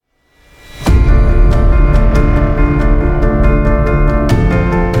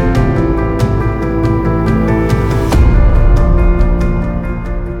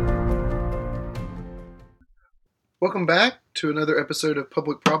welcome back to another episode of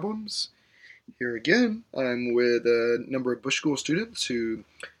Public Problems. Here again, I'm with a number of Bush School students who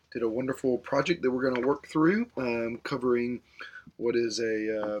did a wonderful project that we're going to work through, covering what is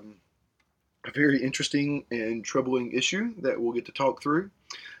a very interesting and troubling issue that we'll get to talk through.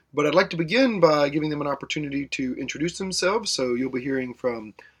 But I'd like to begin by giving them an opportunity to introduce themselves, so you'll be hearing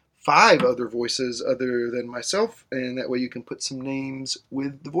from 5 other voices other than myself, and that way you can put some names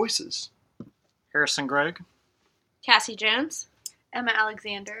with the voices. Harrison Gregg. Cassie Jones. Emma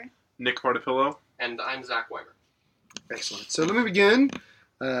Alexander. Nick Partipillo. And I'm Zach Weimer. Excellent. So let me begin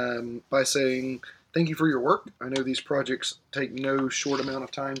by saying thank you for your work. I know these projects take no short amount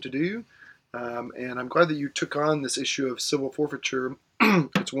of time to do, and I'm glad that you took on this issue of civil forfeiture.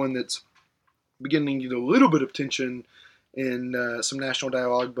 It's one that's beginning to get a little bit of attention in some national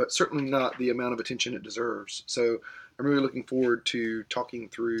dialogue, but certainly not the amount of attention it deserves. So I'm really looking forward to talking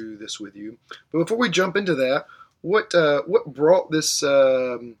through this with you. But before we jump into that, what brought this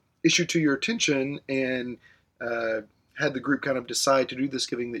issue to your attention and had the group kind of decide to do this,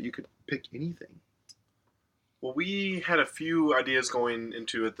 given that you could pick anything? Well, we had a few ideas going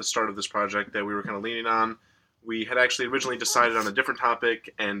into at the start of this project that we were kind of leaning on. We had actually originally decided on a different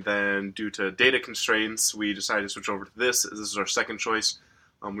topic, and then due to data constraints, we decided to switch over to this. This is our second choice.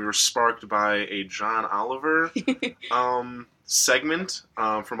 We were sparked by a John Oliver segment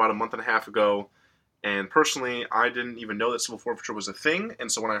from about a month and a half ago. And personally, I didn't even know that civil forfeiture was a thing.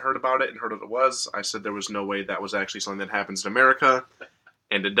 And so when I heard about it and heard what it was, I said there was no way that was actually something that happens in America.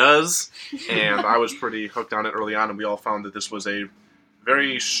 And it does. And I was pretty hooked on it early on, and we all found that this was a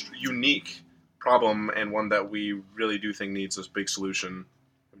very unique problem and one that we really do think needs a big solution.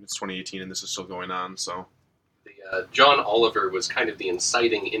 It's 2018 and this is still going on, so. John Oliver was kind of the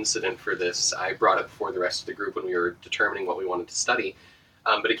inciting incident for this. I brought it before the rest of the group when we were determining what we wanted to study.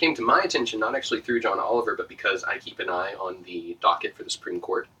 But it came to my attention not actually through John Oliver, but because I keep an eye on the docket for the Supreme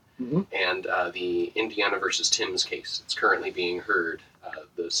Court. Mm-hmm. And the Indiana versus Timms case. It's currently being heard.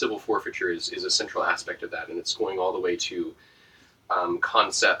 The civil forfeiture is a central aspect of that, and it's going all the way to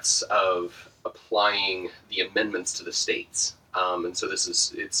concepts of applying the amendments to the states. And so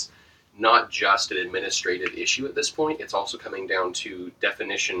it's not just an administrative issue at this point, it's also coming down to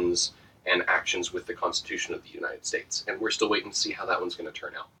definitions and actions with the Constitution of the United States. And we're still waiting to see how that one's going to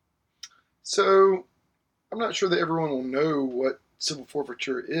turn out. So, I'm not sure that everyone will know what civil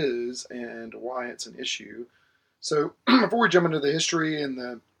forfeiture is and why it's an issue. So, before we jump into the history and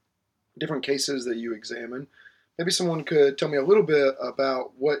the different cases that you examine, maybe someone could tell me a little bit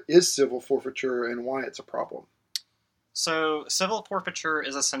about what is civil forfeiture and why it's a problem. So, civil forfeiture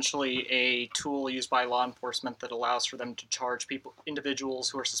is essentially a tool used by law enforcement that allows for them to charge individuals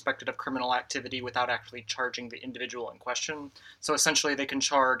who are suspected of criminal activity without actually charging the individual in question. So, essentially, they can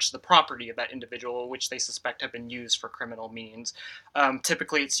charge the property of that individual, which they suspect have been used for criminal means.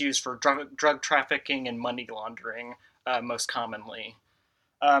 Typically, it's used for drug trafficking and money laundering, most commonly.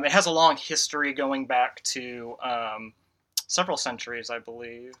 It has a long history going back to several centuries, I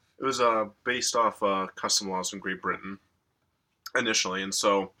believe. It was based off custom laws from Great Britain initially, and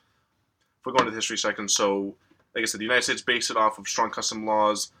so if we go into the history second, so like I said, the United States based it off of strong custom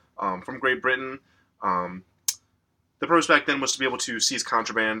laws from Great Britain. The purpose back then was to be able to seize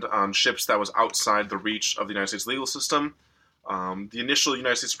contraband on ships that was outside the reach of the United States legal system. The initial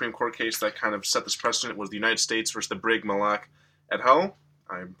United States Supreme Court case that kind of set this precedent was the United States versus the Brig Malak et al.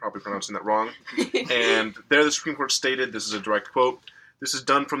 I'm probably pronouncing that wrong. And there the Supreme Court stated, this is a direct quote, "This is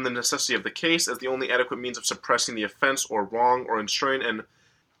done from the necessity of the case as the only adequate means of suppressing the offense or wrong or ensuring an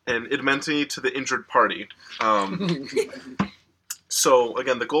indemnity to the injured party." So,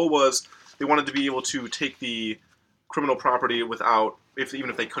 again, the goal was they wanted to be able to take the criminal property without, even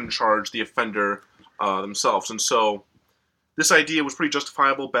if they couldn't charge the offender themselves. And so this idea was pretty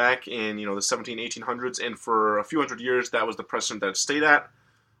justifiable back in the 1700s, 1800s, and for a few hundred years that was the precedent that it stayed at.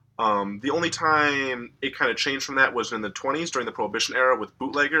 The only time it kind of changed from that was in the 20s during the Prohibition era with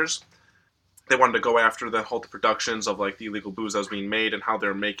bootleggers. They wanted to go after the halted productions of the illegal booze that was being made and how they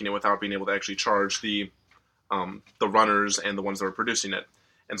were making it without being able to actually charge the runners and the ones that were producing it.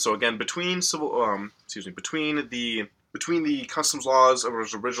 And so again, between the customs laws that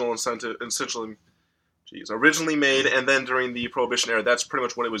was originally made, and then during the Prohibition era, that's pretty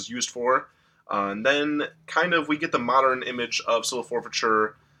much what it was used for. And then kind of we get the modern image of civil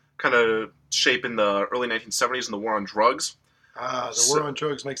forfeiture kind of shape in the early 1970s in the war on drugs. The war on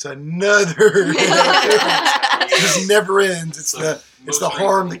drugs makes another it just never ends. It's the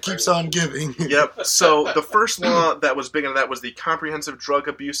harm that keeps on giving. Yep. So the first law that was big into that was the Comprehensive Drug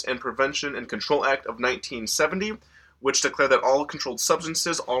Abuse and Prevention and Control Act of 1970, which declared that all controlled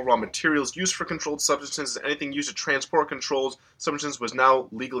substances, all raw materials used for controlled substances, and anything used to transport controlled substances was now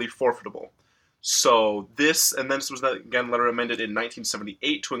legally forfeitable. So this was again later amended in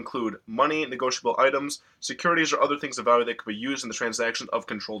 1978 to include money, negotiable items, securities, or other things of value that could be used in the transaction of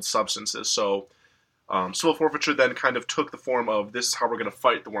controlled substances. So civil forfeiture then kind of took the form of, this is how we're going to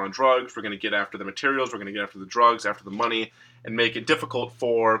fight the war on drugs. We're going to get after the materials, we're going to get after the drugs, after the money, and make it difficult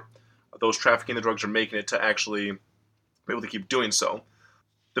for those trafficking the drugs or making it to actually be able to keep doing so.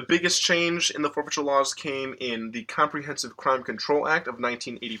 The biggest change in the forfeiture laws came in the Comprehensive Crime Control Act of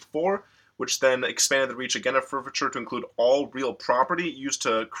 1984, which then expanded the reach again of forfeiture to include all real property used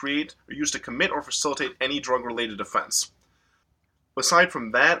to create or used to commit or facilitate any drug-related offense. Aside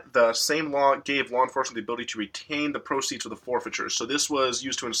from that, the same law gave law enforcement the ability to retain the proceeds of the forfeitures. So this was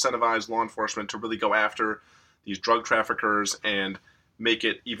used to incentivize law enforcement to really go after these drug traffickers and make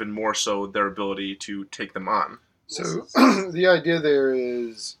it even more so their ability to take them on. So the idea there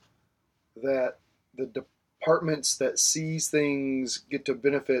is that the departments that seize things get to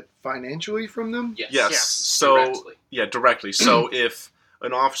benefit financially from them? Yes. So Directly. Yeah, directly. So if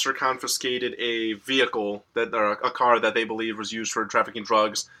an officer confiscated a vehicle or a car that they believe was used for trafficking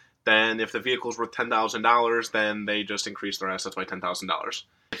drugs, then if the vehicle's worth $10,000, then they just increase their assets by $10,000.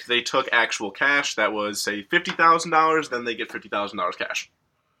 If they took actual cash that was, say, $50,000, then they get $50,000 cash.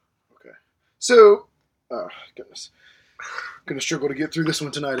 Okay. So, oh, goodness. I'm going to struggle to get through this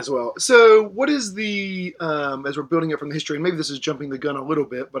one tonight as well. So, what is the, as we're building up from the history, and maybe this is jumping the gun a little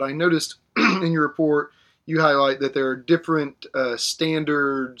bit, but I noticed in your report you highlight that there are different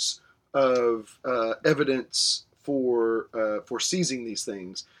standards of evidence for seizing these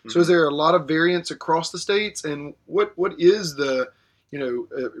things. Mm-hmm. So is there a lot of variance across the states? And what is the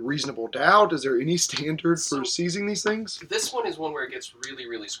reasonable doubt? Is there any standard for seizing these things? This one is one where it gets really,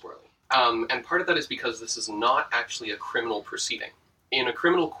 really squirrely. And part of that is because this is not actually a criminal proceeding. In a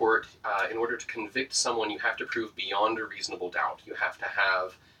criminal court, in order to convict someone, you have to prove beyond a reasonable doubt. You have to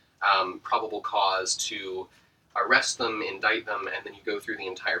have probable cause to arrest them, indict them, and then you go through the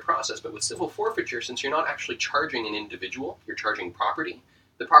entire process. But with civil forfeiture, since you're not actually charging an individual, you're charging property,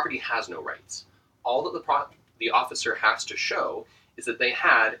 the property has no rights. All that the officer has to show is that they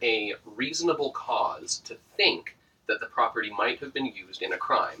had a reasonable cause to think that the property might have been used in a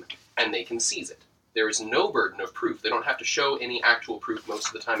crime, and they can seize it. There is no burden of proof. They don't have to show any actual proof. Most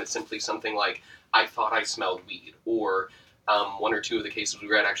of the time it's simply something like, I thought I smelled weed, or one or two of the cases we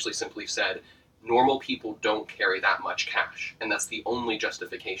read actually simply said, normal people don't carry that much cash, and that's the only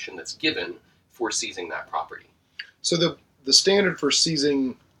justification that's given for seizing that property. So the standard for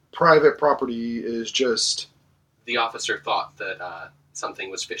seizing private property is just... The officer thought that something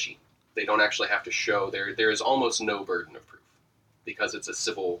was fishy. They don't actually have to show, there is almost no burden of proof, because it's a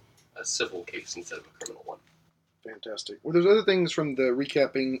civil case instead of a criminal one. Fantastic. Well, there's other things from the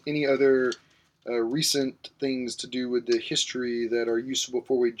recapping, any other recent things to do with the history that are useful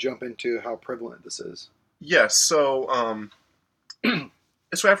before we jump into how prevalent this is? Yes. So,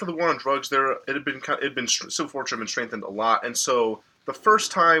 so after the war on drugs, civil forfeiture had been strengthened a lot, and so the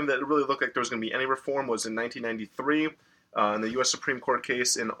first time that it really looked like there was going to be any reform was in 1993, in the U.S. Supreme Court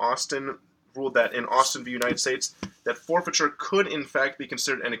case in Austin, ruled that in Austin v. United States, that forfeiture could in fact be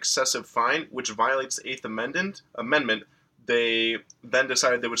considered an excessive fine, which violates the Eighth Amendment. They then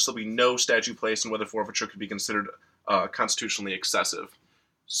decided there would still be no statute placed on whether forfeiture could be considered constitutionally excessive.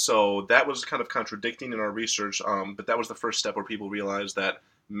 So that was kind of contradicting in our research, but that was the first step where people realized that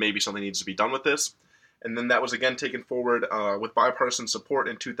maybe something needs to be done with this. And then that was again taken forward with bipartisan support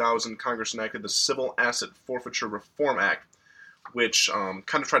in 2000. Congress enacted the Civil Asset Forfeiture Reform Act, which kind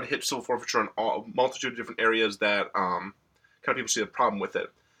of tried to hit civil forfeiture in a multitude of different areas that kind of people see the problem with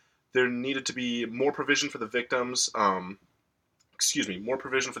it. There needed to be more provision for the victims, more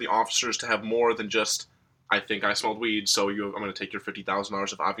provision for the officers to have more than just, I think I smelled weed, so I'm going to take your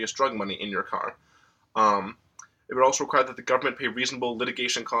 $50,000 of obvious drug money in your car. It would also require that the government pay reasonable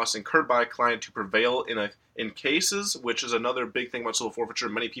litigation costs incurred by a client to prevail in cases, which is another big thing about civil forfeiture.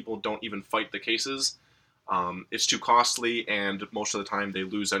 Many people don't even fight the cases. It's too costly, and most of the time they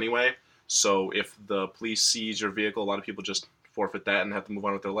lose anyway. So if the police seize your vehicle, a lot of people just forfeit that and have to move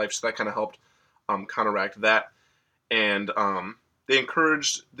on with their life. So that kind of helped counteract that. And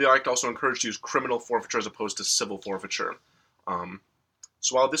the act also encouraged to use criminal forfeiture as opposed to civil forfeiture.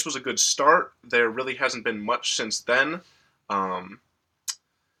 So while this was a good start, there really hasn't been much since then. The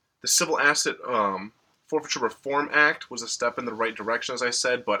Civil Asset Forfeiture Reform Act was a step in the right direction, as I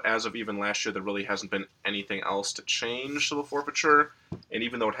said, but as of even last year, there really hasn't been anything else to change civil forfeiture. And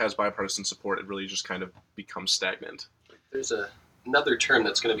even though it has bipartisan support, it really just kind of becomes stagnant. There's a another term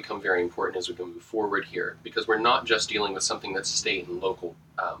that's going to become very important as we move forward here, because we're not just dealing with something that's state and local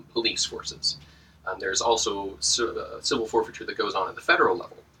police forces. There's also civil forfeiture that goes on at the federal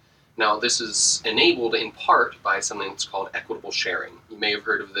level. Now, this is enabled in part by something that's called equitable sharing. You may have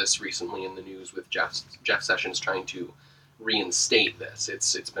heard of this recently in the news with Jeff Sessions trying to reinstate this.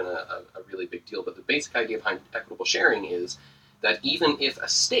 It's been a really big deal, but the basic idea behind equitable sharing is that even if a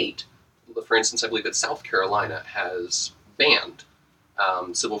state, for instance, I believe that South Carolina has banned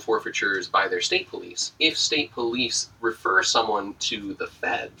civil forfeitures by their state police, if state police refer someone to the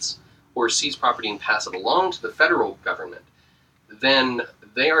feds or seize property and pass it along to the federal government, then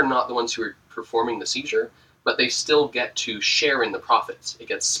they are not the ones who are performing the seizure, but they still get to share in the profits. It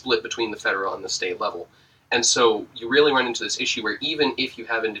gets split between the federal and the state level. And so you really run into this issue where even if you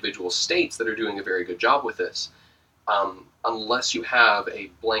have individual states that are doing a very good job with this, unless you have a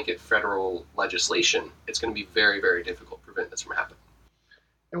blanket federal legislation, it's going to be very, very difficult to prevent this from happening.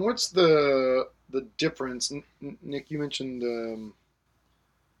 And what's the difference? Nick, you mentioned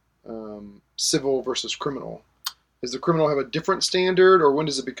civil versus criminal. Does the criminal have a different standard, or when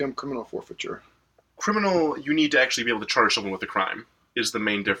does it become criminal forfeiture? Criminal, you need to actually be able to charge someone with a crime, is the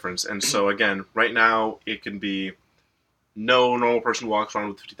main difference. And so, again, right now, it can be no normal person walks around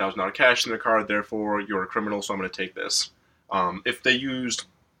with $50,000 cash in their car, therefore you're a criminal, so I'm going to take this. If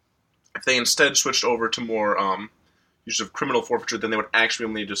they instead switched over to more use of criminal forfeiture, then they would actually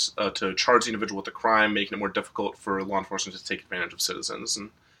only just to charge the individual with the crime, making it more difficult for law enforcement to take advantage of citizens. And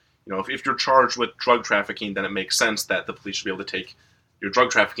if you're charged with drug trafficking, then it makes sense that the police should be able to take your drug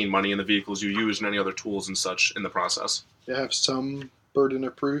trafficking money and the vehicles you use and any other tools and such in the process. They have some burden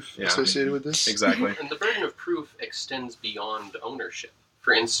of proof associated with this? Exactly. And the burden of proof extends beyond ownership.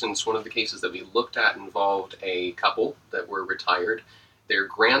 For instance, one of the cases that we looked at involved a couple that were retired. Their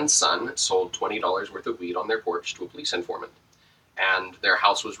grandson sold $20 worth of weed on their porch to a police informant, and their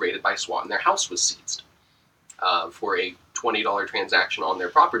house was raided by SWAT, and their house was seized for a $20 transaction on their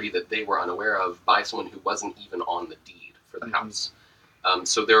property that they were unaware of by someone who wasn't even on the deed for the house.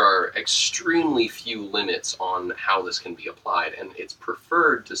 So there are extremely few limits on how this can be applied, and it's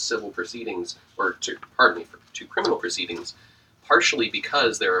preferred to civil proceedings, or to criminal proceedings, partially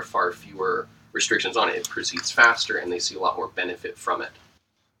because there are far fewer restrictions on it. It proceeds faster, and they see a lot more benefit from it.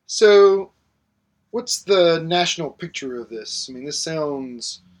 So, what's the national picture of this? I mean, this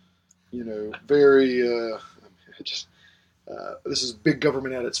sounds, very, this is big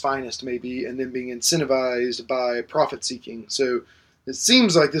government at its finest, maybe, and then being incentivized by profit-seeking. So, it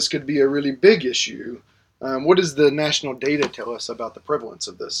seems like this could be a really big issue. What does the national data tell us about the prevalence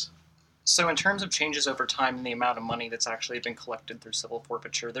of this? So in terms of changes over time in the amount of money that's actually been collected through civil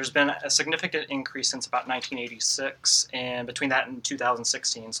forfeiture, there's been a significant increase since about 1986, and between that and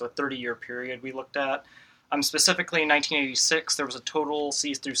 2016, so a 30-year period we looked at. Specifically in 1986, there was a total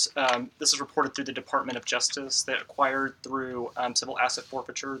seized through, this is reported through the Department of Justice, that acquired through civil asset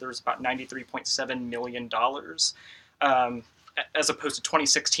forfeiture. There was about $93.7 million, as opposed to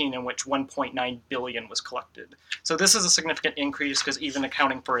 2016, in which $1.9 billion was collected. So this is a significant increase, because even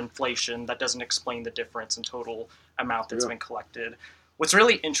accounting for inflation, that doesn't explain the difference in total amount that's been collected. What's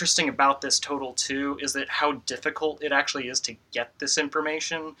really interesting about this total, too, is that how difficult it actually is to get this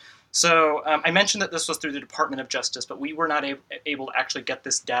information. So I mentioned that this was through the Department of Justice, but we were not able to actually get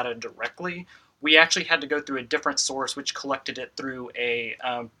this data directly. We actually had to go through a different source, which collected it through a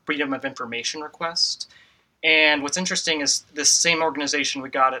Freedom of Information request. And what's interesting is this same organization we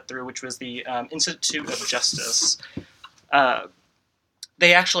got it through, which was the Institute of Justice.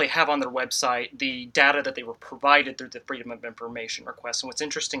 They actually have on their website the data that they were provided through the Freedom of Information request. And what's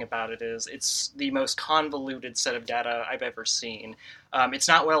interesting about it is it's the most convoluted set of data I've ever seen. It's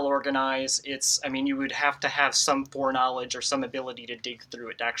not well organized. You would have to have some foreknowledge or some ability to dig through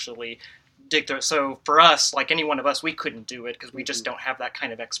it to actually dig through it. So for us, like any one of us, we couldn't do it because we just don't have that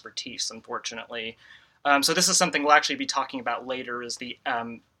kind of expertise, unfortunately. So this is something we'll actually be talking about later, is the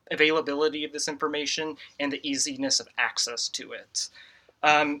availability of this information and the easiness of access to it.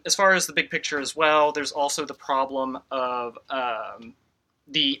 As far as the big picture as well, there's also the problem of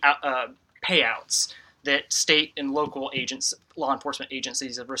the payouts that state and local law enforcement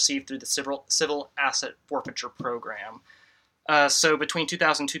agencies have received through the civil asset forfeiture program. So between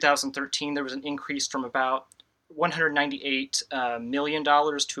 2000 and 2013, there was an increase from about $198 million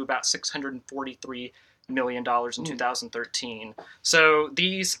to about $643 million in 2013. So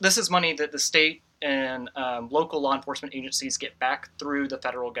this is money that the state and local law enforcement agencies get back through the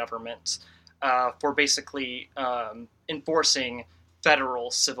federal government for basically enforcing federal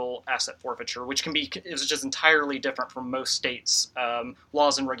civil asset forfeiture, which is just entirely different from most states'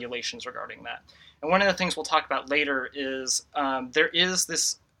 laws and regulations regarding that. And one of the things we'll talk about later is there is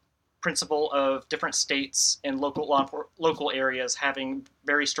this principle of different states and local areas having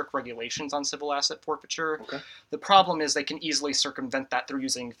very strict regulations on civil asset forfeiture. Okay. The problem is they can easily circumvent that through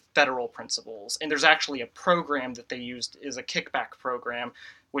using federal principles. And there's actually a program that they used is a kickback program,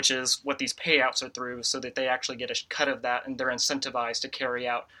 which is what these payouts are through, so that they actually get a cut of that and they're incentivized to carry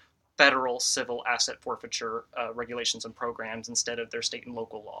out federal civil asset forfeiture regulations and programs instead of their state and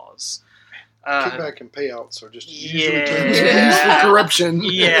local laws. Kickback and payouts are just usually Yeah. terms used for corruption.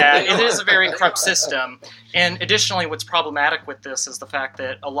 Yeah, it is a very corrupt system. And additionally, what's problematic with this is the fact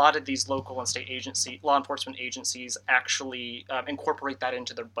that a lot of these local and state law enforcement agencies actually incorporate that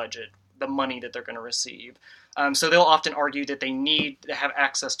into their budget, the money that they're going to receive. So they'll often argue that they need to have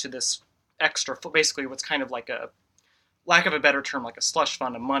access to this extra, basically what's kind of like a, lack of a better term, like a slush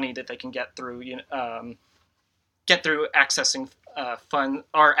fund of money that they can get through, accessing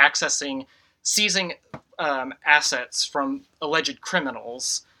seizing assets from alleged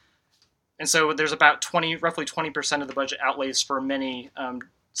criminals. And so there's about roughly 20% of the budget outlays for many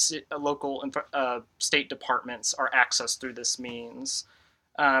local and state departments are accessed through this means.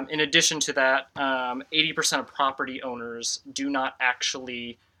 In addition to that, 80% of property owners do not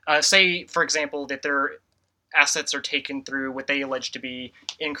actually say, for example, that their assets are taken through what they allege to be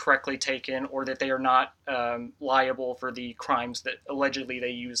incorrectly taken, or that they are not liable for the crimes that allegedly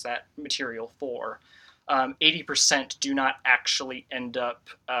they use that material for. 80% do not actually end up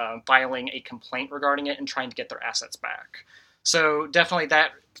filing a complaint regarding it and trying to get their assets back. So definitely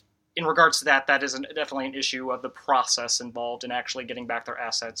that, in regards to that, that is definitely an issue of the process involved in actually getting back their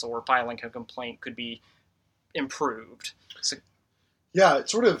assets, or filing a complaint could be improved. So, yeah, it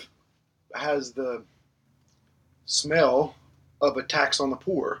sort of has the smell of a tax on the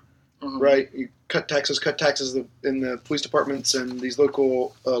poor, right? You cut taxes in the police departments, and these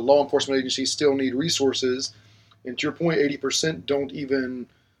local law enforcement agencies still need resources. And to your point, 80% don't even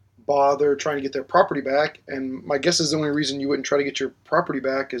bother trying to get their property back. And my guess is the only reason you wouldn't try to get your property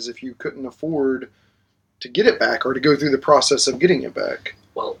back is if you couldn't afford to get it back or to go through the process of getting it back.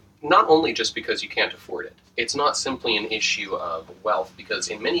 Well, not only just because you can't afford it. It's not simply an issue of wealth, because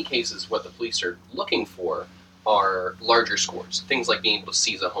in many cases what the police are looking for are larger scores. Things like being able to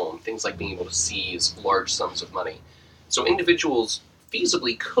seize a home, things like being able to seize large sums of money. So individuals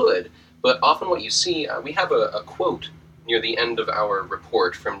feasibly could, but often what you see, we have a quote near the end of our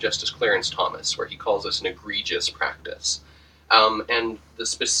report from Justice Clarence Thomas, where he calls this an egregious practice. And the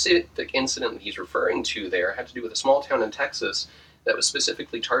specific incident that he's referring to there had to do with a small town in Texas that was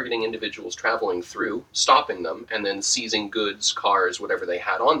specifically targeting individuals traveling through, stopping them, and then seizing goods, cars, whatever they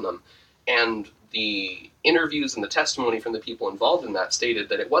had on them. And the interviews and the testimony from the people involved in that stated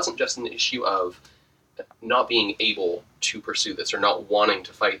that it wasn't just an issue of not being able to pursue this or not wanting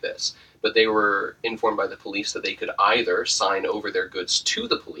to fight this, but they were informed by the police that they could either sign over their goods to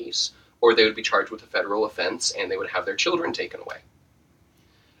the police, or they would be charged with a federal offense and they would have their children taken away.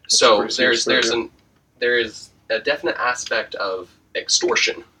 So there is a definite aspect of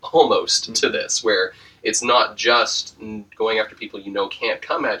extortion almost to this, where it's not just going after people you know can't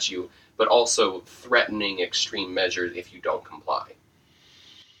come at you, but also threatening extreme measures if you don't comply.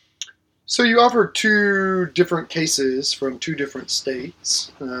 So you offer two different cases from two different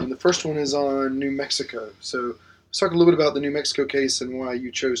states. The first one is on New Mexico. So let's talk a little bit about the New Mexico case and why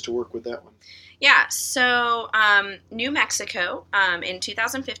you chose to work with that one. Yeah, so New Mexico, in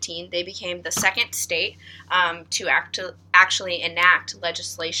 2015, they became the second state to actually enact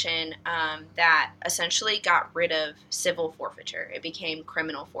legislation that essentially got rid of civil forfeiture. It became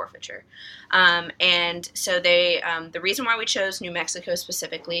criminal forfeiture. And so the reason why we chose New Mexico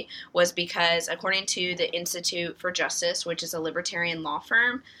specifically was because, according to the Institute for Justice, which is a libertarian law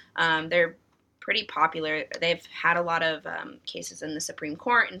firm, they're pretty popular. They've had a lot of cases in the Supreme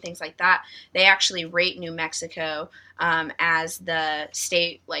Court and things like that. They actually rate New Mexico as the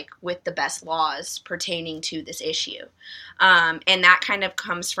state with the best laws pertaining to this issue. And that kind of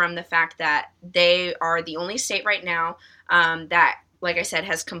comes from the fact that they are the only state right now that, like I said,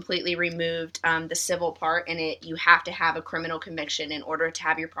 has completely removed the civil part, and you have to have a criminal conviction in order to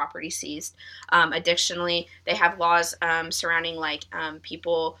have your property seized. Additionally, they have laws surrounding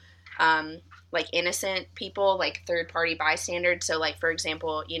people, innocent people, like third-party bystanders. So, for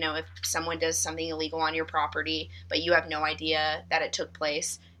example, if someone does something illegal on your property, but you have no idea that it took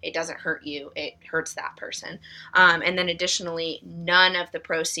place, it doesn't hurt you, it hurts that person. And then additionally, none of the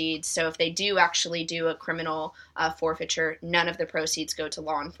proceeds, so if they do actually do a criminal forfeiture, none of the proceeds go to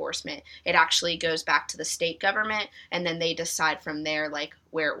law enforcement. It actually goes back to the state government, and then they decide from there, like,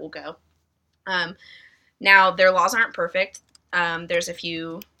 where it will go. Now, their laws aren't perfect. There's a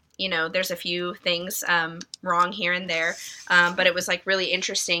few things wrong here and there, but it was like really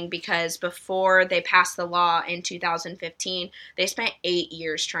interesting because before they passed the law in 2015, they spent 8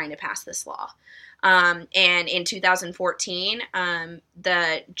 years trying to pass this law. And in 2014,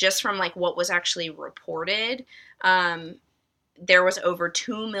 just from like what was actually reported, there was over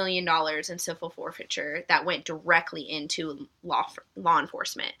 $2 million in civil forfeiture that went directly into law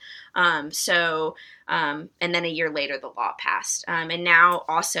enforcement. And then a year later, the law passed. And now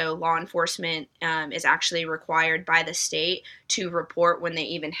also law enforcement is actually required by the state to report when they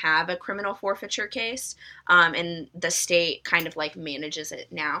even have a criminal forfeiture case. And the state kind of like manages it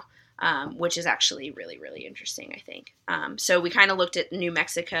now. Which is actually really, really interesting, I think. So we kind of looked at New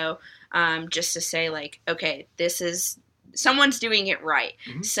Mexico just to say, like, okay, someone's doing it right.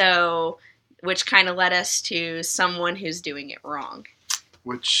 Mm-hmm. So, which kind of led us to someone who's doing it wrong.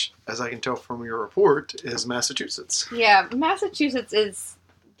 Which, as I can tell from your report, is Massachusetts. Yeah, Massachusetts is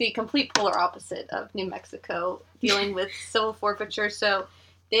the complete polar opposite of New Mexico, dealing with civil forfeiture. So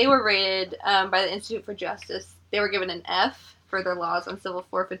they were rated by the Institute for Justice. They were given an F for their laws on civil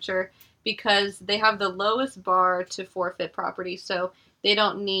forfeiture because they have the lowest bar to forfeit property. So they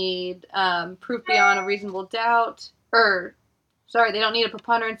don't need proof beyond a reasonable doubt. They don't need a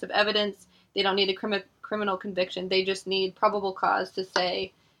preponderance of evidence. They don't need a criminal conviction. They just need probable cause to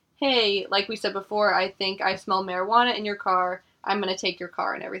say, hey, like we said before, I think I smell marijuana in your car. I'm going to take your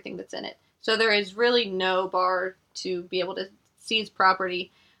car and everything that's in it. So there is really no bar to be able to seize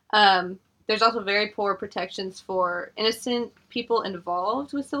property. There's also very poor protections for innocent people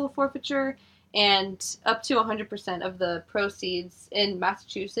involved with civil forfeiture, and up to 100% of the proceeds in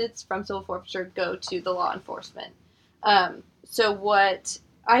Massachusetts from civil forfeiture go to the law enforcement. So what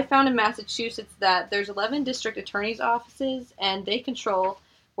I found in Massachusetts, that there's 11 district attorney's offices, and they control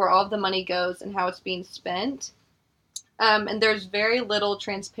where all of the money goes and how it's being spent. And there's very little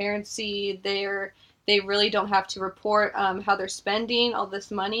transparency there. They really don't have to report how they're spending all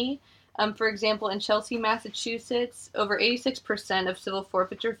this money. For example, in Chelsea, Massachusetts, over 86% of civil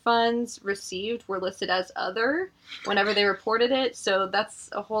forfeiture funds received were listed as other whenever they reported it. So that's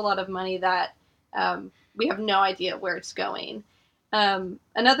a whole lot of money that we have no idea where it's going.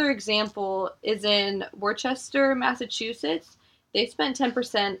 Another example is in Worcester, Massachusetts. They spent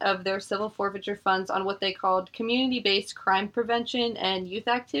 10% of their civil forfeiture funds on what they called community-based crime prevention and youth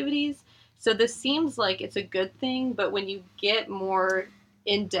activities. So this seems like it's a good thing, but when you get more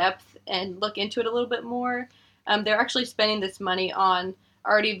in-depth and look into it a little bit more, they're actually spending this money on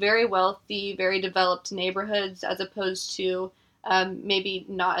already very wealthy, very developed neighborhoods as opposed to maybe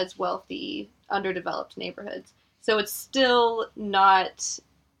not as wealthy, underdeveloped neighborhoods. So it's still not,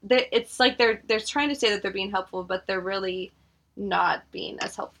 it's like they're trying to say that they're being helpful, but they're really not being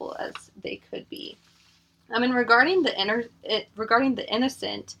as helpful as they could be. And regarding the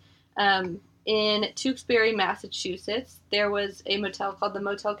innocent, in Tewksbury, Massachusetts, there was a motel called the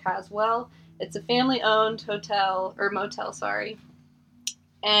Motel Caswell. It's a family-owned motel,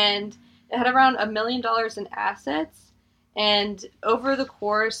 and it had around $1 million in assets. And over the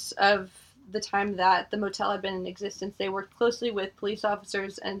course of the time that the motel had been in existence, they worked closely with police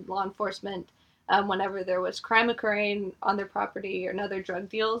officers and law enforcement whenever there was crime occurring on their property or other drug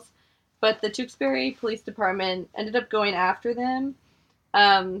deals. But the Tewksbury Police Department ended up going after them.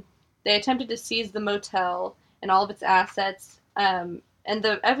 They attempted to seize the motel and all of its assets, and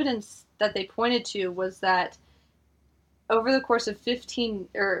the evidence that they pointed to was that over the course of 15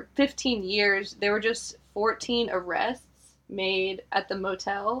 years, there were just 14 arrests made at the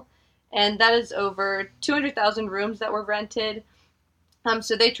motel, and that is over 200,000 rooms that were rented.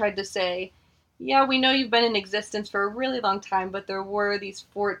 So they tried to say, yeah, we know you've been in existence for a really long time, but there were these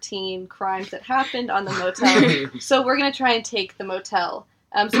 14 crimes that happened on the motel, so we're going to try and take the motel.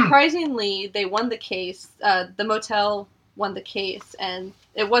 Surprisingly, they won the case. The motel won the case, and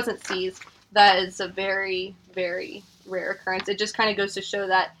it wasn't seized. That is a very, very rare occurrence. It just kind of goes to show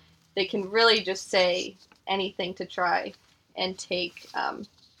that they can really just say anything to try and take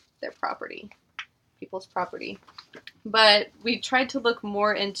their property, people's property. But we tried to look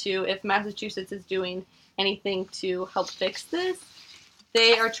more into if Massachusetts is doing anything to help fix this.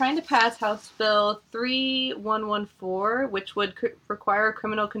 They are trying to pass House Bill 3114, which would require a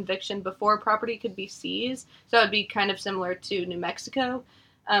criminal conviction before property could be seized. So that would be kind of similar to New Mexico.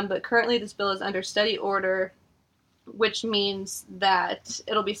 But currently this bill is under study order which means that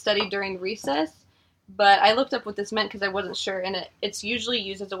it'll be studied during recess. But I looked up what this meant because I wasn't sure, and it's usually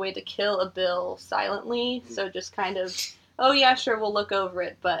used as a way to kill a bill silently. So just kind of, oh yeah, sure, we'll look over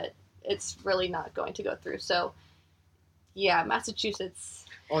it, but it's really not going to go through. So yeah, Massachusetts.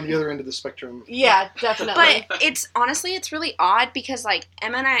 On the other end of the spectrum. Yeah, definitely. But it's really odd because like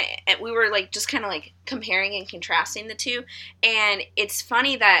Emma and I, we were like just kind of like comparing and contrasting the two, and it's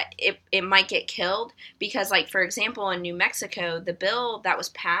funny that it might get killed because like for example in New Mexico the bill that was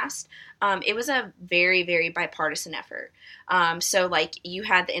passed, it was a very, very bipartisan effort. So like you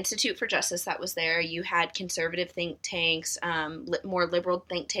had the Institute for Justice that was there, you had conservative think tanks, more liberal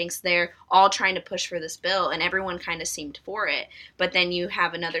think tanks there, all trying to push for this bill, and everyone kind of seemed for it. But then you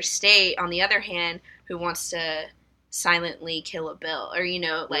have another state, on the other hand, who wants to silently kill a bill, or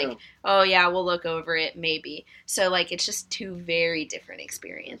oh yeah, we'll look over it, maybe. So like it's just two very different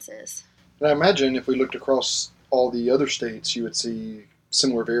experiences. And I imagine if we looked across all the other states, you would see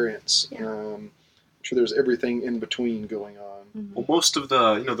similar variants. Yeah. I'm sure there's everything in between going on. Mm-hmm. Well, most of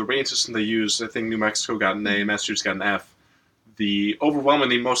the the rating system they used, I think New Mexico got an A, Massachusetts got an F. The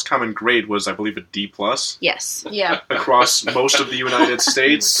overwhelmingly most common grade was, I believe, a D+. Yes. Yeah. Across most of the United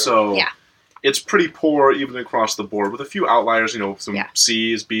States, so Yeah. it's pretty poor even across the board, with a few outliers. Some Yeah.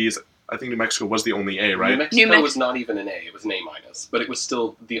 C's, B's. I think New Mexico was the only A, right? New Mexico was not even an A; it was an A-, but it was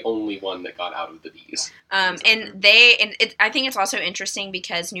still the only one that got out of the B's. I think it's also interesting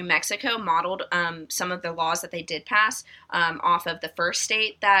because New Mexico modeled some of the laws that they did pass off of the first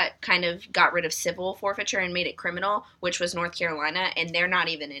state that kind of got rid of civil forfeiture and made it criminal, which was North Carolina, and they're not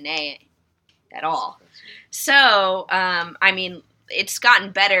even an A at all. So, I mean, it's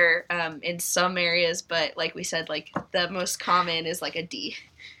gotten better in some areas, but like we said, like the most common is like a D.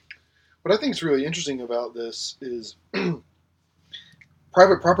 What I think is really interesting about this is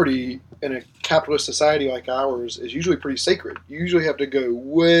private property in a capitalist society like ours is usually pretty sacred. You usually have to go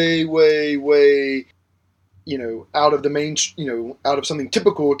way, way, way, out of the main, out of something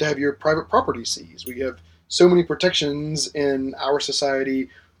typical to have your private property seized. We have so many protections in our society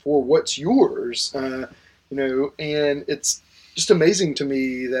for what's yours, and it's just amazing to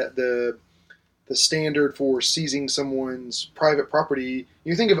me that the standard for seizing someone's private property,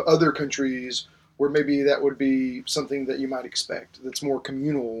 you think of other countries where maybe that would be something that you might expect, that's more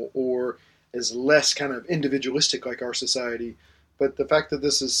communal or is less kind of individualistic like our society. But the fact that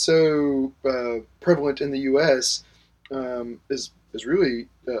this is so prevalent in the U.S. Is really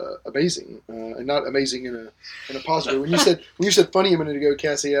amazing, and not amazing in a positive way. When you said funny a minute ago,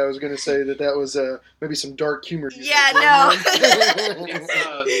 Cassie, I was going to say that was maybe some dark humor. Yeah, no.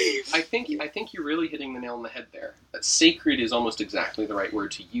 I think you're really hitting the nail on the head there. Sacred is almost exactly the right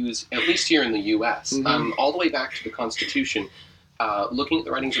word to use, at least here in the U.S. Mm-hmm. All the way back to the Constitution, looking at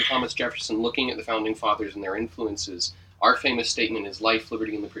the writings of Thomas Jefferson, looking at the Founding Fathers and their influences. Our famous statement is life,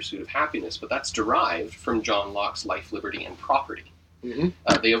 liberty, and the pursuit of happiness, but that's derived from John Locke's life, liberty, and property. Mm-hmm.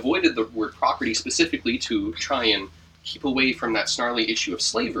 They avoided the word property specifically to try and keep away from that snarly issue of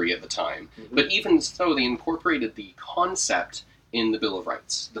slavery at the time. Mm-hmm. But even so, they incorporated the concept in the Bill of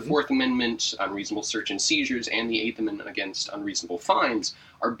Rights. The Fourth Amendment, unreasonable search and seizures, and the Eighth Amendment against unreasonable fines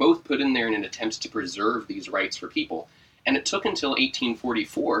are both put in there in an attempt to preserve these rights for people. And it took until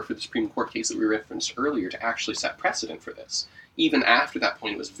 1844 for the Supreme Court case that we referenced earlier to actually set precedent for this. Even after that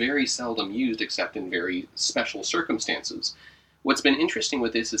point, it was very seldom used except in very special circumstances. What's been interesting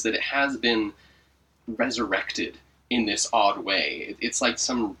with this is that it has been resurrected in this odd way. It's like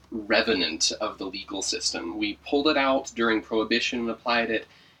some revenant of the legal system. We pulled it out during Prohibition and applied it,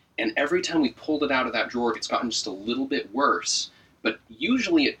 and every time we pulled it out of that drawer, it's gotten just a little bit worse. But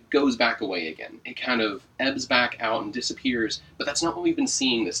usually it goes back away again. It kind of ebbs back out and disappears, but that's not what we've been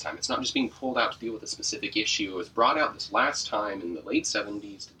seeing this time. It's not just being pulled out to deal with a specific issue. It was brought out this last time in the late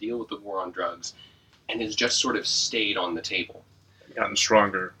 70s to deal with the war on drugs, and has just sort of stayed on the table. Gotten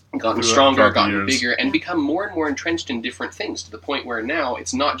stronger. Gotten bigger, and become more and more entrenched in different things, to the point where now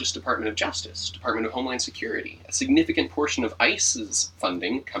it's not just Department of Justice, Department of Homeland Security. A significant portion of ICE's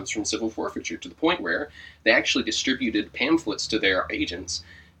funding comes from civil forfeiture, to the point where they actually distributed pamphlets to their agents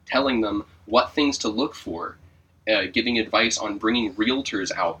telling them what things to look for, giving advice on bringing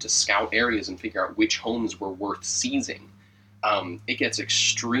realtors out to scout areas and figure out which homes were worth seizing. It gets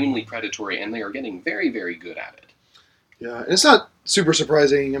extremely predatory, and they are getting very, very good at it. Yeah, and it's not super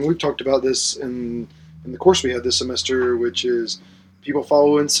surprising. I mean, we've talked about this in the course we had this semester, which is people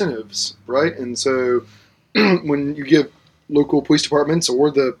follow incentives, right? And so when you give local police departments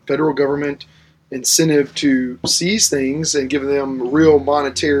or the federal government incentive to seize things and give them real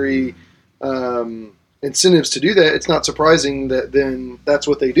monetary incentives to do that, it's not surprising that then that's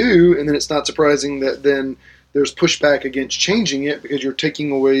what they do, and then it's not surprising that then there's pushback against changing it because you're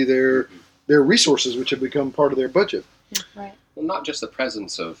taking away their resources, which have become part of their budget. Right. Well, not just the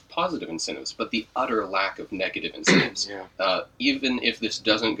presence of positive incentives, but the utter lack of negative incentives. Even if this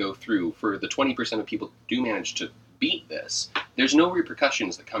doesn't go through, for the 20% of people who do manage to beat this, there's no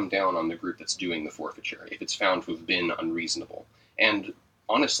repercussions that come down on the group that's doing the forfeiture if it's found to have been unreasonable. And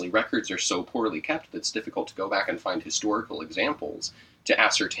honestly, records are so poorly kept that it's difficult to go back and find historical examples to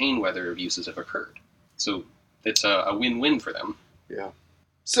ascertain whether abuses have occurred. So it's a win-win for them. Yeah.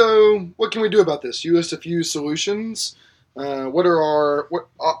 So what can we do about this? You list a few solutions. What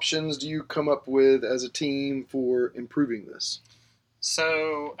options do you come up with as a team for improving this?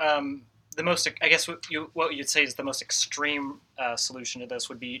 So the most, I guess, what you'd say is the most extreme solution to this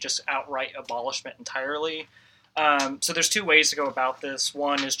would be just outright abolishment entirely. So there's two ways to go about this.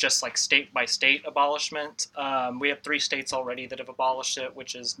 One is just like state by state abolishment. We have 3 states already that have abolished it,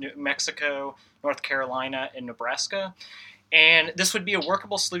 which is New Mexico, North Carolina, and Nebraska. And this would be a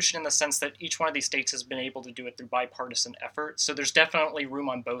workable solution in the sense that each one of these states has been able to do it through bipartisan effort. So there's definitely room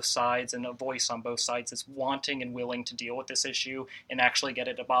on both sides and a voice on both sides that's wanting and willing to deal with this issue and actually get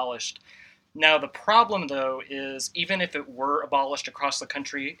it abolished. Now, the problem, though, is even if it were abolished across the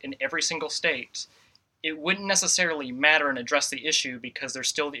country in every single state, it wouldn't necessarily matter and address the issue because there's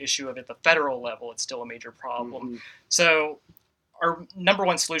still the issue of at the federal level, it's still a major problem. Mm-hmm. So our number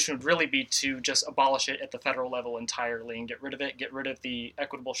one solution would really be to just abolish it at the federal level entirely and get rid of it, get rid of the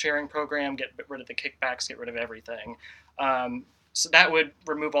equitable sharing program, get rid of the kickbacks, get rid of everything. So that would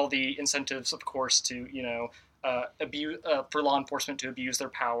remove all the incentives, of course, to, for law enforcement to abuse their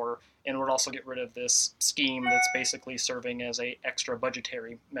power, and would also get rid of this scheme that's basically serving as a extra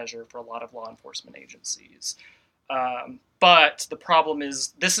budgetary measure for a lot of law enforcement agencies. But the problem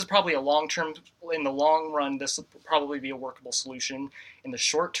is, this is probably a long-term, in the long run, this will probably be a workable solution. In the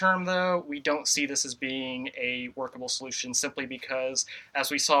short term, though, we don't see this as being a workable solution simply because, as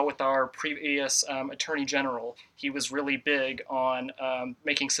we saw with our previous Attorney General, he was really big on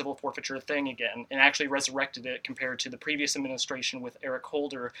making civil forfeiture a thing again and actually resurrected it compared to the previous administration with Eric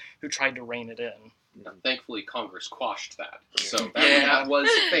Holder, who tried to rein it in. Thankfully, Congress quashed that. So that was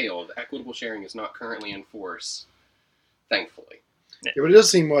failed. Equitable sharing is not currently in force. Thankfully. Yeah, but it does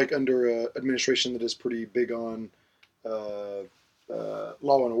seem like under an administration that is pretty big on law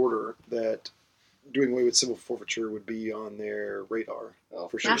and order, that doing away with civil forfeiture would be on their radar. Well,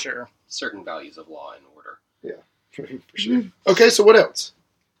 for sure. Sure. Certain values of law and order. Yeah, for sure. Okay, so what else?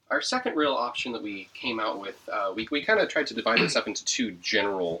 Our second real option that we came out with, we kind of tried to divide this up into 2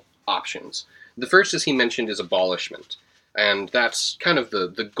 general options. The first, as he mentioned, is abolishment. And that's kind of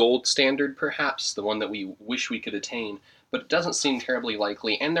the gold standard, perhaps, the one that we wish we could attain, but it doesn't seem terribly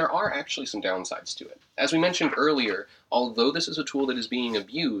likely, and there are actually some downsides to it. As we mentioned earlier, although this is a tool that is being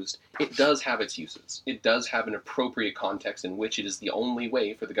abused, it does have its uses. It does have an appropriate context in which it is the only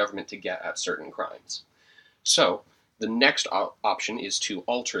way for the government to get at certain crimes. So, the next option is to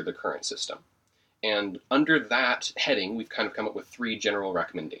alter the current system. And under that heading, we've kind of come up with 3 general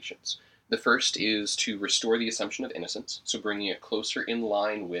recommendations. The first is to restore the assumption of innocence, so bringing it closer in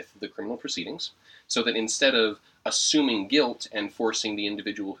line with the criminal proceedings, so that instead of assuming guilt and forcing the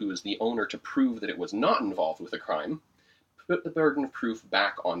individual who is the owner to prove that it was not involved with a crime, put the burden of proof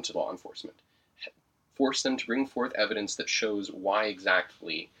back onto law enforcement. Force them to bring forth evidence that shows why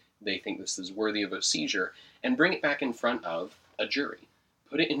exactly they think this is worthy of a seizure, and bring it back in front of a jury.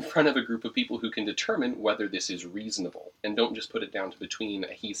 Put it in front of a group of people who can determine whether this is reasonable, and don't just put it down to between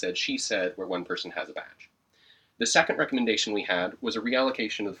a he said, she said, where one person has a badge. The second recommendation we had was a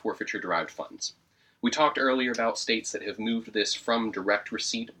reallocation of the forfeiture-derived funds. We talked earlier about states that have moved this from direct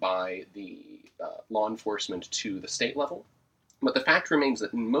receipt by the law enforcement to the state level, but the fact remains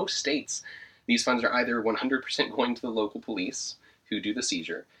that in most states, these funds are either 100% going to the local police, who do the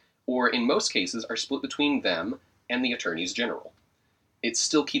seizure, or in most cases are split between them and the attorneys general. It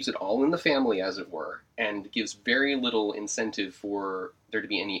still keeps it all in the family, as it were, and gives very little incentive for there to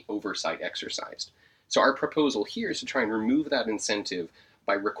be any oversight exercised. So our proposal here is to try and remove that incentive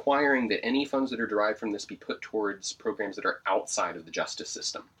by requiring that any funds that are derived from this be put towards programs that are outside of the justice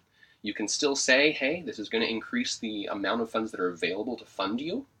system. You can still say, hey, this is going to increase the amount of funds that are available to fund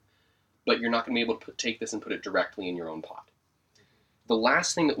you, but you're not going to be able to take this and put it directly in your own pot. The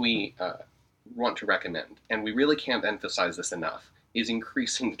last thing that we want to recommend, and we really can't emphasize this enough, is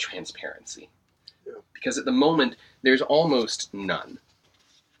increasing the transparency. Yeah. Because at the moment, there's almost none.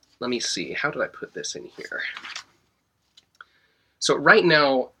 Let me see, how did I put this in here? So right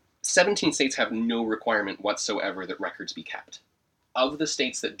now, 17 states have no requirement whatsoever that records be kept. Of the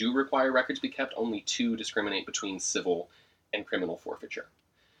states that do require records be kept, only 2 discriminate between civil and criminal forfeiture.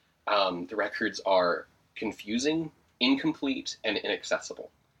 The records are confusing, incomplete, and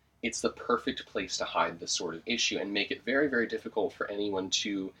inaccessible. It's the perfect place to hide this sort of issue and make it very, very difficult for anyone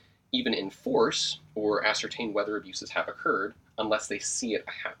to even enforce or ascertain whether abuses have occurred unless they see it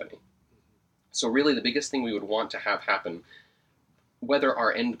happening. So really the biggest thing we would want to have happen, whether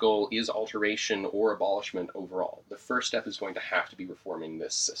our end goal is alteration or abolishment overall, the first step is going to have to be reforming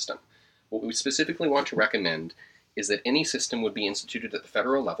this system. What we specifically want to recommend is that any system would be instituted at the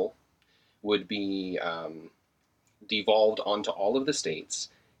federal level, would be devolved onto all of the states,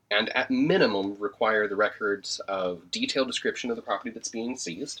 and at minimum require the records of detailed description of the property that's being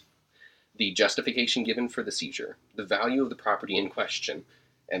seized, the justification given for the seizure, the value of the property in question,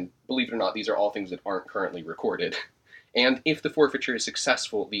 and believe it or not, these are all things that aren't currently recorded, and if the forfeiture is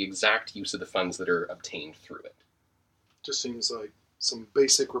successful, the exact use of the funds that are obtained through it. Just seems like some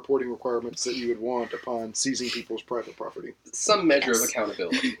basic reporting requirements that you would want upon seizing people's private property. Some measure Yes. of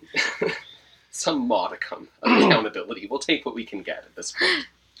accountability. Some modicum of accountability. We'll take what we can get at this point.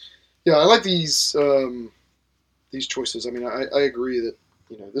 Yeah, I like these choices. I mean, I agree that,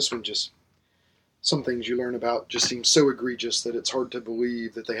 this one just, some things you learn about just seem so egregious that it's hard to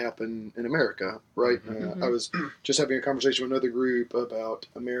believe that they happen in America, right? Mhm. I was just having a conversation with another group about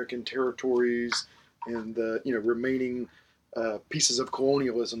American territories and the, remaining pieces of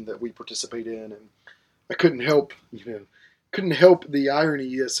colonialism that we participate in, and I couldn't help the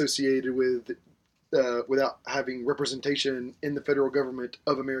irony associated with without having representation in the federal government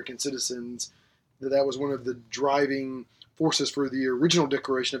of American citizens. That was one of the driving forces for the original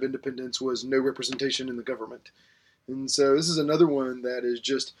Declaration of Independence, was no representation in the government. And so this is another one that is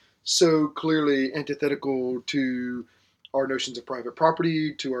just so clearly antithetical to our notions of private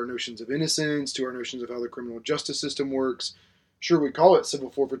property, to our notions of innocence, to our notions of how the criminal justice system works. Sure, we call it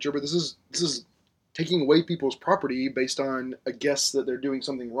civil forfeiture, but this is taking away people's property based on a guess that they're doing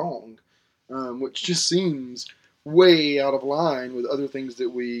something wrong, which just seems way out of line with other things that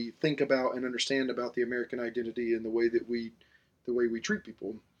we think about and understand about the American identity and the way we treat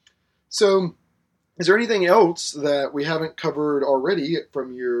people. So, is there anything else that we haven't covered already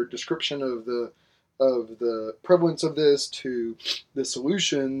from your description of the prevalence of this to the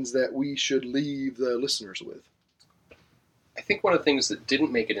solutions that we should leave the listeners with? I think one of the things that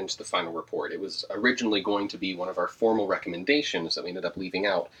didn't make it into the final report, it was originally going to be one of our formal recommendations that we ended up leaving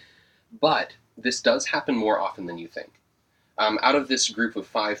out, but this does happen more often than you think. Out of this group of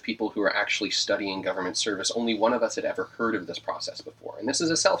 5 people who are actually studying government service, only one of us had ever heard of this process before. And this is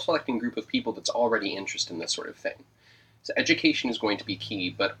a self-selecting group of people that's already interested in this sort of thing. So education is going to be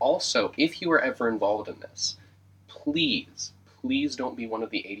key, but also, if you are ever involved in this, please don't be one of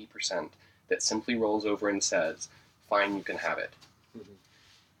the 80% that simply rolls over and says, fine, you can have it. Mm-hmm.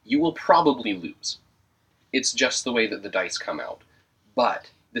 You will probably lose. It's just the way that the dice come out. But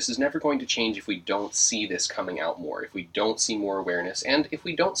this is never going to change if we don't see this coming out more, if we don't see more awareness, and if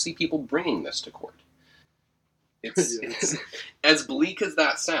we don't see people bringing this to court. It's as bleak as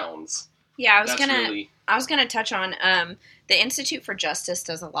that sounds. Yeah, I was gonna touch on the Institute for Justice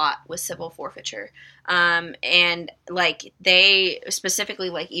does a lot with civil forfeiture, and like they specifically,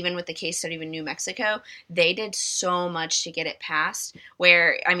 like even with the case study in New Mexico, they did so much to get it passed.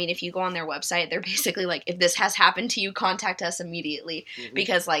 Where I mean, if you go on their website, they're basically like, if this has happened to you, contact us immediately,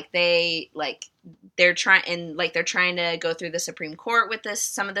 because they're trying to go through the Supreme Court with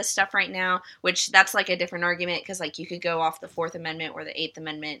some of this stuff right now, which that's like a different argument, because like you could go off the 4th Amendment or the 8th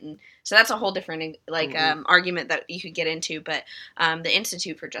Amendment, and so that's a whole different argument that you could get into. But the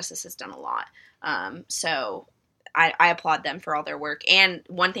Institute for Justice has done a lot, so I applaud them for all their work. And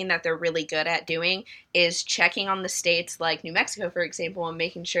one thing that they're really good at doing is checking on the states like New Mexico, for example, and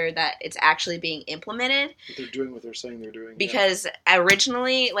making sure that it's actually being implemented. They're doing what they're saying they're doing. Because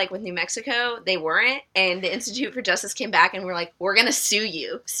originally, like with New Mexico, they weren't. And the Institute for Justice came back and were like, we're going to sue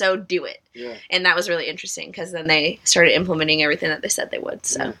you, so do it. Yeah. And that was really interesting, because then they started implementing everything that they said they would.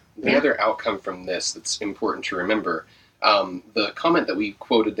 So The other outcome from this that's important to remember, the comment that we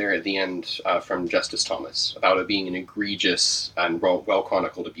quoted there at the end from Justice Thomas about it being an egregious and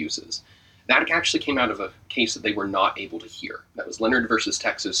well-chronicled abuses, that actually came out of a case that they were not able to hear. That was Leonard versus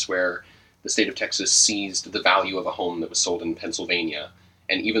Texas, where the state of Texas seized the value of a home that was sold in Pennsylvania,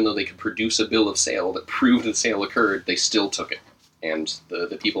 and even though they could produce a bill of sale that proved the sale occurred, they still took it, and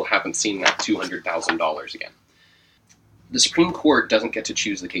the people haven't seen that $200,000 again. The Supreme Court doesn't get to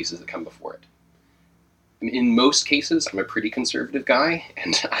choose the cases that come before it. In most cases, I'm a pretty conservative guy,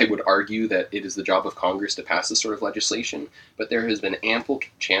 and I would argue that it is the job of Congress to pass this sort of legislation, but there has been ample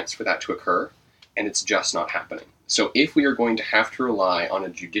chance for that to occur, and it's just not happening. So if we are going to have to rely on a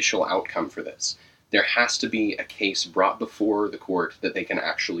judicial outcome for this, there has to be a case brought before the court that they can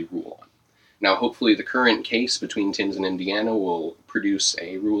actually rule on. Now, hopefully, the current case between Timbs and Indiana will produce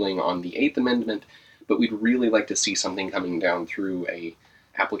a ruling on the Eighth Amendment, but we'd really like to see something coming down through a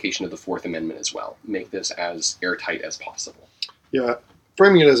application of the Fourth Amendment as well. Make this as airtight as possible. Yeah,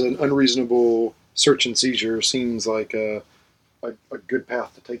 framing it as an unreasonable search and seizure seems like a good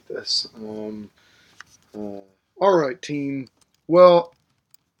path to take this. All right, team. Well,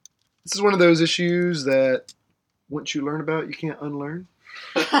 this is one of those issues that once you learn about, you can't unlearn.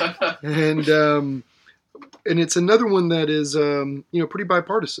 And it's another one that is pretty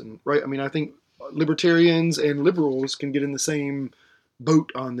bipartisan, right? I mean, I think libertarians and liberals can get in the same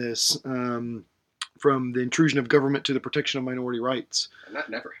boat on this, from the intrusion of government to the protection of minority rights. And that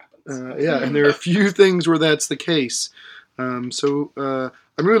never happens. Yeah, and there are a few things where that's the case. So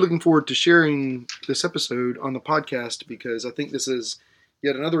I'm really looking forward to sharing this episode on the podcast, because I think this is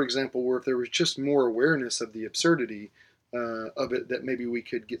yet another example where if there was just more awareness of the absurdity of it, that maybe we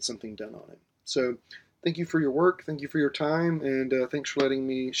could get something done on it. So thank you for your work. Thank you for your time. And thanks for letting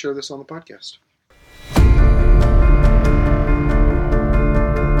me share this on the podcast.